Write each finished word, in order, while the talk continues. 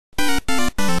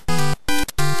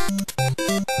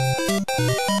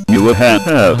You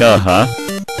have,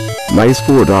 Nice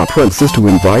for the princess to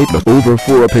invite us over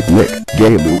for a picnic,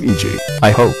 gay Luigi.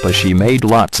 I hope she made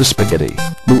lots of spaghetti.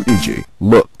 Luigi,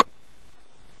 look.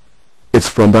 It's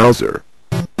from Bowser.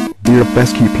 Dear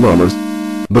pesky plumbers,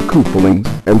 the Koopalings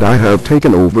and I have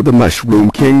taken over the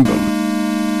Mushroom Kingdom.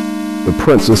 The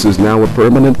princess is now a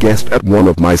permanent guest at one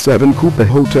of my 7 Koopa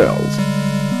hotels.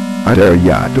 I dare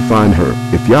ya to find her,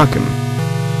 if ya can.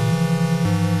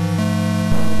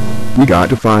 We got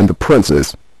to find the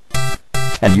princess.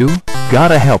 And you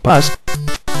gotta help us.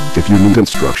 If you need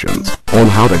instructions on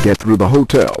how to get through the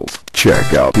hotels,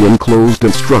 check out the enclosed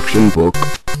instruction book.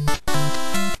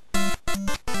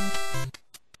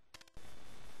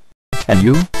 And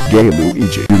you, gay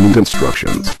Luigi, you need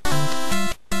instructions